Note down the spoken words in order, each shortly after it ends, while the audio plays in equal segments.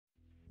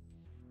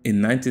In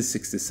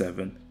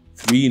 1967,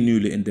 three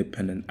newly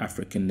independent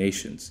African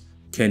nations,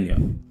 Kenya,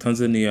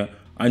 Tanzania,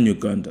 and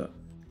Uganda,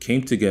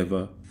 came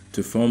together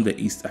to form the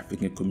East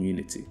African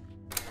Community.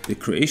 The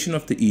creation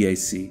of the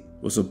EAC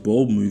was a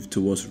bold move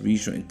towards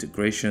regional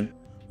integration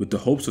with the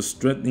hopes of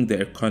strengthening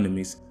their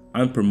economies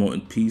and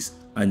promoting peace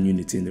and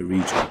unity in the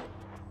region.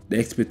 The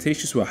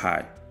expectations were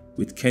high,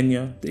 with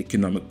Kenya, the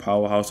economic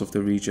powerhouse of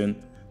the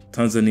region,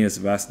 Tanzania's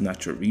vast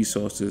natural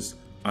resources,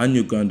 and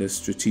Uganda's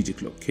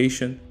strategic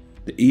location.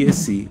 The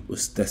EAC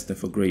was destined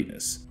for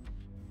greatness.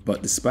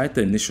 But despite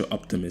the initial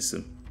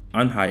optimism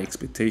and high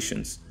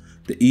expectations,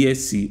 the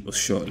EAC was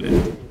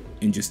short-lived.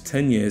 In just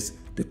 10 years,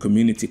 the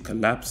community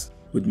collapsed,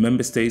 with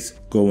member states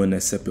going their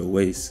separate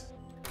ways.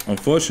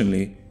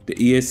 Unfortunately, the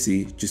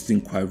EAC just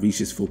didn't quite reach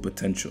its full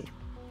potential,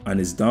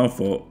 and its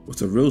downfall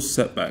was a real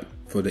setback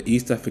for the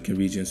East African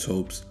region's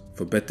hopes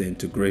for better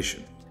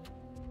integration.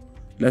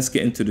 Let's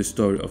get into the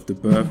story of the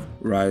birth,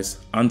 rise,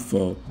 and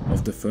fall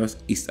of the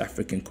first East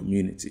African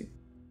community.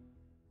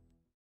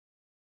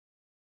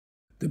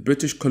 The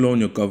British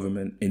colonial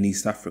government in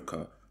East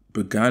Africa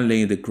began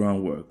laying the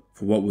groundwork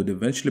for what would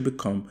eventually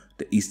become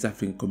the East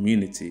African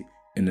Community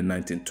in the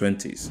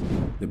 1920s.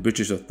 The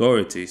British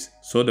authorities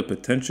saw the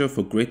potential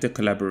for greater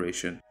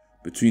collaboration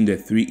between their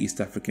three East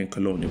African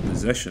colonial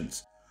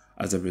possessions.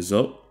 As a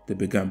result, they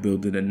began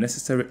building the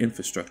necessary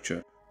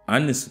infrastructure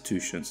and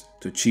institutions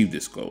to achieve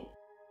this goal.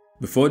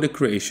 Before the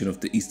creation of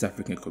the East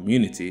African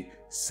Community,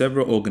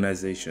 several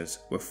organizations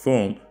were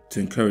formed to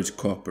encourage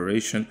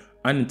cooperation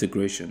and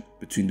integration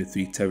between the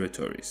three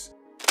territories.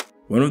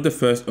 One of the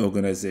first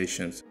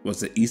organizations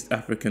was the East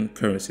African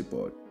Currency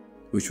Board,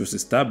 which was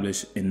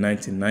established in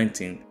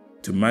 1919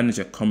 to manage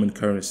a common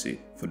currency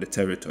for the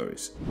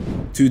territories.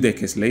 2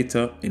 decades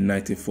later, in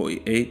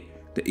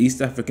 1948, the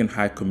East African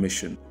High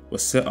Commission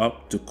was set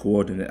up to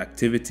coordinate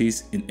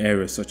activities in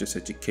areas such as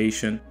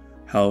education,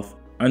 health,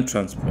 and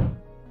transport.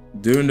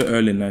 During the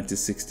early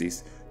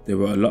 1960s, there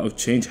were a lot of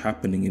change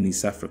happening in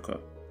East Africa.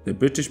 The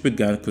British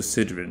began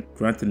considering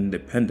granting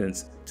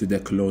independence to their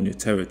colonial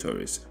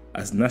territories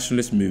as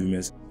nationalist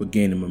movements were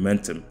gaining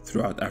momentum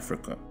throughout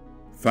Africa.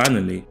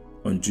 Finally,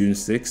 on June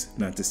 6,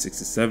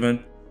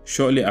 1967,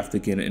 shortly after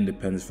gaining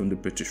independence from the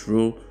British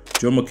rule,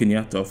 Jomo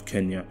Kenyatta of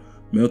Kenya,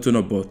 Milton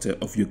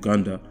Obote of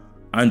Uganda,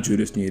 and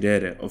Julius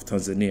Nyerere of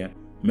Tanzania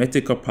met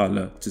in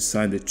Kampala to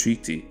sign the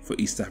Treaty for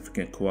East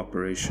African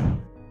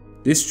Cooperation.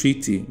 This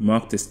treaty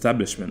marked the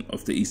establishment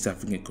of the East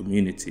African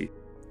Community,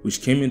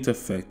 which came into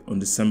effect on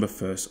December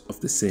 1st of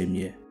the same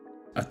year.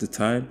 At the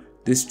time,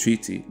 this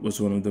treaty was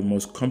one of the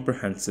most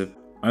comprehensive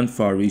and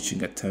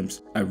far-reaching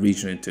attempts at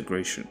regional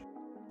integration.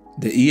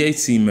 The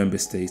EAC member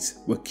states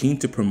were keen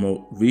to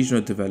promote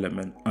regional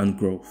development and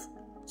growth,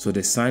 so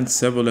they signed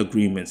several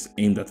agreements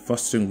aimed at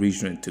fostering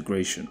regional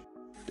integration.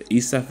 The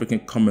East African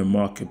Common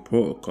Market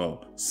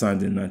Protocol,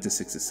 signed in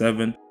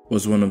 1967,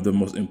 was one of the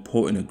most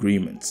important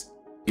agreements.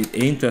 It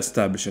aimed to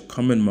establish a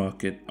common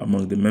market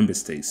among the member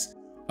states,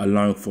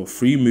 allowing for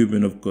free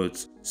movement of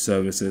goods,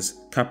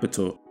 services,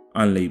 capital,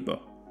 and labor.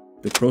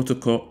 The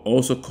protocol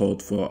also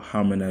called for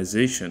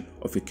harmonization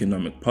of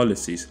economic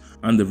policies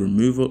and the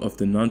removal of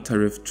the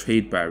non-tariff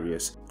trade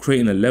barriers,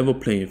 creating a level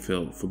playing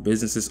field for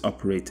businesses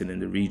operating in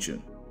the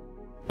region.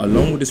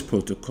 Along with this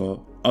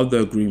protocol, other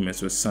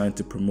agreements were signed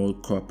to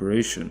promote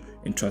cooperation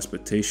in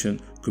transportation,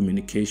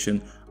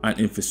 communication, and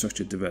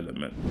infrastructure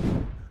development.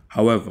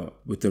 However,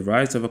 with the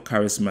rise of a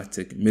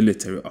charismatic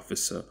military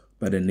officer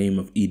by the name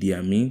of Idi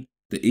Amin,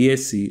 the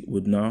EAC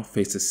would now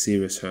face a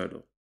serious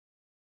hurdle.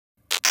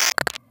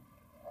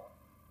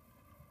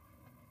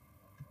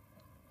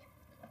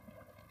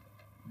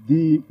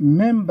 The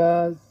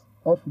members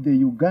of the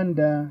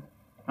Uganda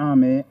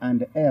Army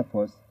and Air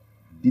Force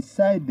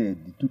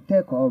decided to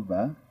take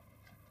over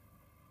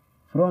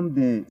from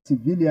the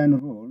civilian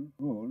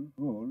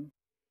role.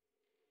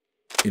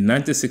 In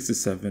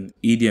 1967,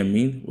 Idi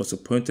Amin was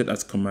appointed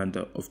as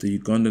commander of the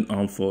Ugandan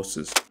Armed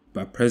Forces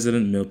by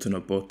President Milton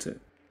Obote.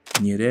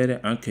 Nyerere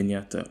and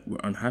Kenyatta were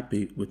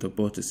unhappy with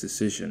Obote's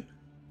decision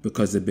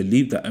because they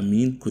believed that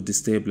Amin could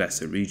destabilize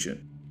the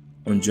region.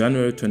 On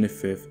January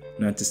 25,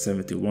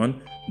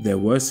 1971, their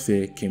worst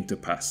fear came to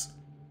pass.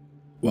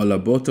 While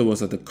Obote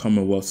was at the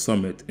Commonwealth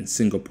Summit in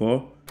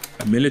Singapore,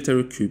 a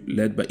military coup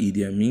led by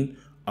Idi Amin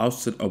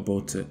ousted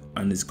Obote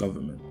and his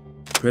government.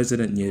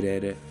 President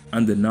Nyerere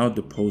and the now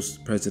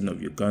deposed President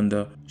of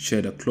Uganda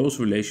shared a close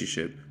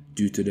relationship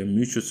due to their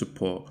mutual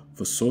support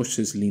for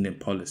socialist-leaning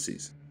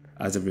policies.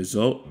 As a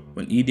result,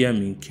 when Idi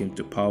Amin came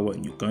to power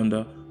in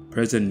Uganda,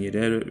 President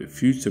Nyerere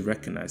refused to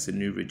recognize the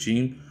new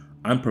regime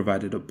and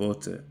provided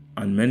Obote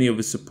and many of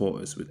his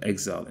supporters with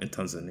exile in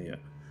Tanzania.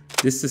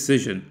 This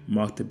decision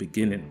marked the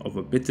beginning of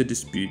a bitter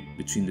dispute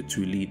between the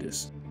two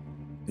leaders.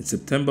 In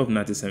September of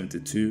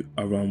 1972,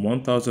 around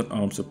 1,000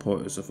 armed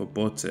supporters of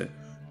Obote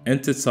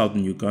entered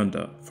southern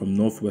Uganda from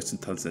northwestern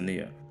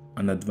Tanzania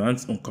and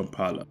advanced on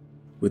Kampala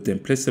with the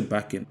implicit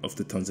backing of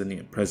the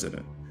Tanzanian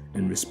president.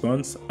 In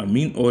response,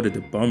 Amin ordered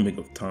the bombing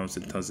of towns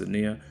in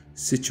Tanzania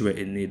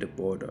situated near the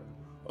border.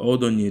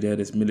 Although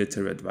Nyerere's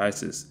military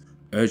advisors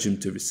urged him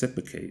to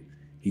reciprocate,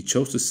 he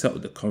chose to settle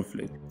the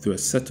conflict through a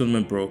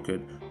settlement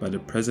brokered by the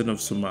President of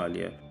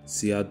Somalia,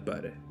 Siad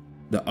Barre.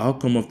 The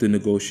outcome of the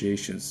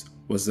negotiations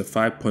was the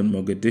 5-point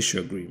Mogadishu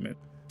Agreement,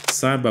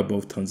 signed by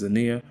both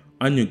Tanzania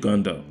and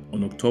Uganda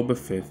on October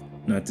 5,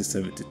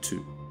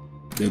 1972.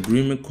 The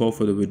agreement called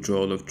for the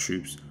withdrawal of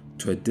troops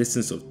to a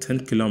distance of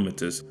 10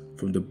 kilometers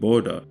from the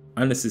border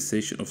and a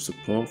cessation of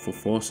support for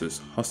forces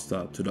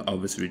hostile to the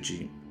other's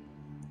regime.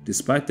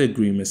 Despite the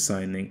agreement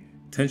signing,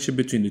 tension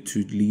between the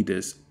two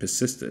leaders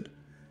persisted.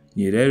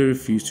 Nyerere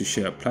refused to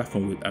share a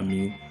platform with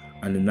Amin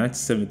and in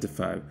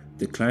 1975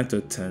 declined to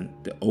attend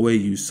the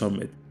OAU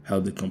summit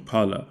held in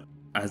Kampala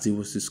as he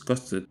was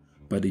disgusted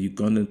by the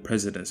Ugandan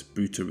president's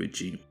brutal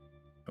regime.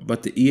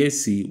 But the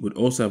EAC would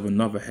also have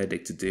another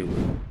headache to deal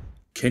with.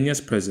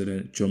 Kenya's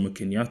President Jomo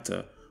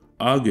Kenyatta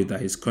argued that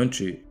his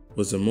country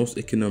was the most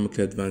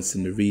economically advanced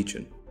in the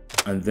region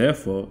and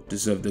therefore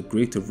deserved a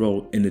greater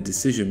role in the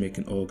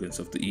decision-making organs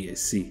of the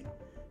EAC.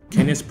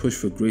 Kenya's push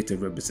for greater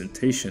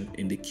representation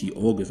in the key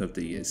organs of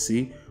the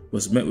EAC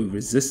was met with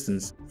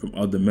resistance from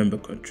other member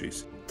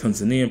countries.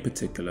 Tanzania in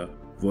particular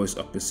voiced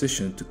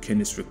opposition to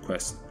Kenya's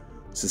request,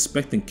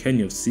 suspecting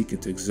Kenya of seeking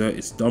to exert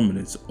its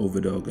dominance over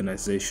the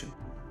organization.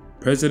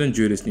 President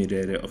Julius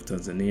Nyerere of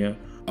Tanzania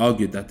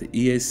argued that the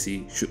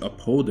EAC should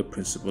uphold the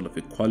principle of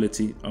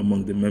equality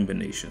among the member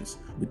nations,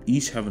 with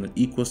each having an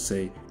equal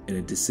say in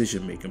the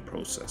decision-making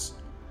process.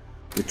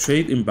 The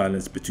trade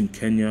imbalance between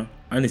Kenya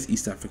and its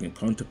East African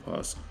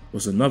counterparts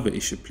was another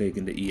issue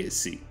plaguing the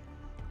EAC.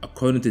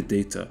 According to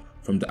data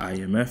from the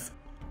IMF,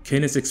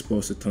 Kenya's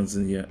exports to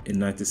Tanzania in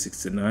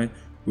 1969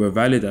 were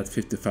valued at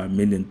 $55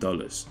 million,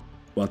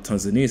 while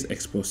Tanzania's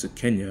exports to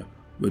Kenya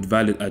were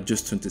valued at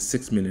just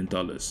 $26 million.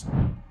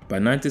 By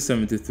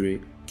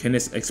 1973,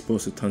 Kenya's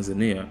exports to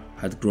Tanzania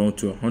had grown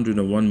to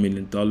 $101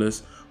 million,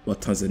 while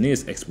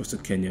Tanzania's exports to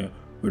Kenya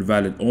were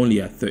valued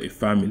only at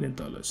 $35 million.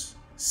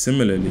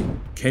 Similarly,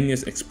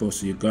 Kenya's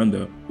exports to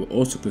Uganda were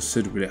also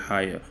considerably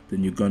higher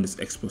than Uganda's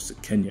exports to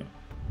Kenya.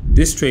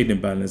 This trade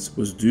imbalance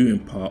was due in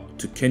part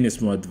to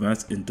Kenya's more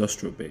advanced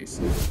industrial base,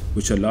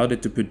 which allowed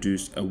it to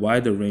produce a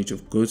wider range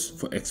of goods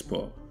for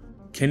export.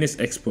 Kenya's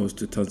exports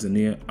to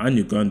Tanzania and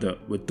Uganda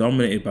were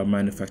dominated by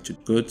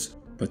manufactured goods,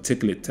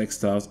 particularly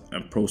textiles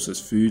and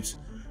processed foods.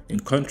 In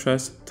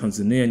contrast,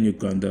 Tanzania and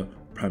Uganda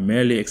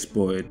primarily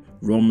exported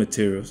raw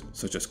materials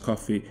such as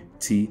coffee,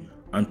 tea,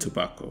 and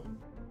tobacco.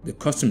 The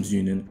customs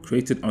union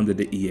created under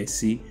the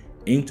EAC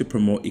aimed to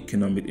promote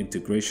economic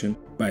integration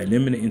by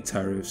eliminating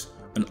tariffs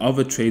and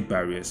other trade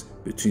barriers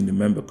between the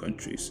member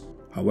countries.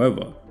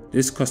 However,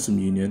 this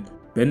customs union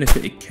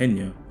benefited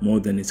Kenya more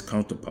than its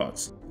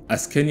counterparts,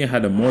 as Kenya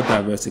had a more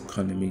diverse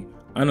economy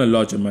and a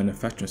larger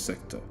manufacturing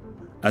sector.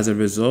 As a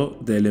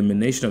result, the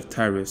elimination of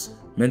tariffs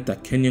meant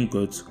that Kenyan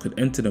goods could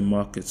enter the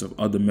markets of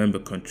other member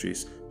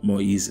countries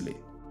more easily.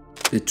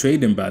 The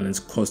trade imbalance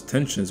caused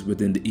tensions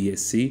within the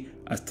EAC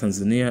as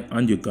Tanzania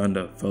and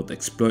Uganda felt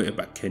exploited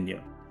by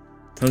Kenya.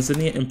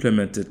 Tanzania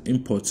implemented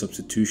import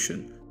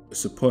substitution,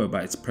 supported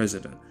by its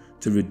president,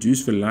 to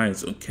reduce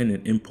reliance on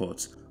Kenyan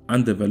imports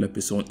and develop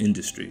its own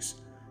industries.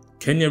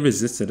 Kenya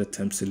resisted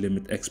attempts to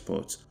limit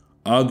exports,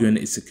 arguing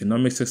its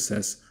economic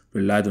success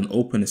relied on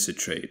openness to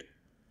trade.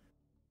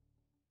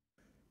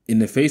 In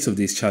the face of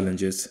these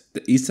challenges,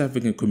 the East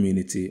African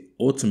community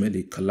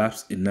ultimately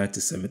collapsed in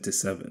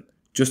 1977,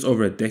 just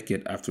over a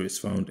decade after its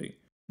founding.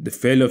 The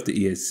failure of the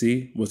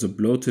EAC was a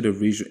blow to the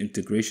regional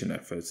integration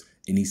efforts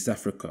in East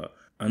Africa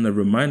and a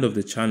reminder of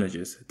the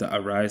challenges that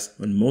arise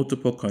when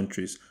multiple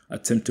countries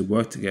attempt to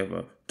work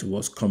together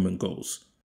towards common goals.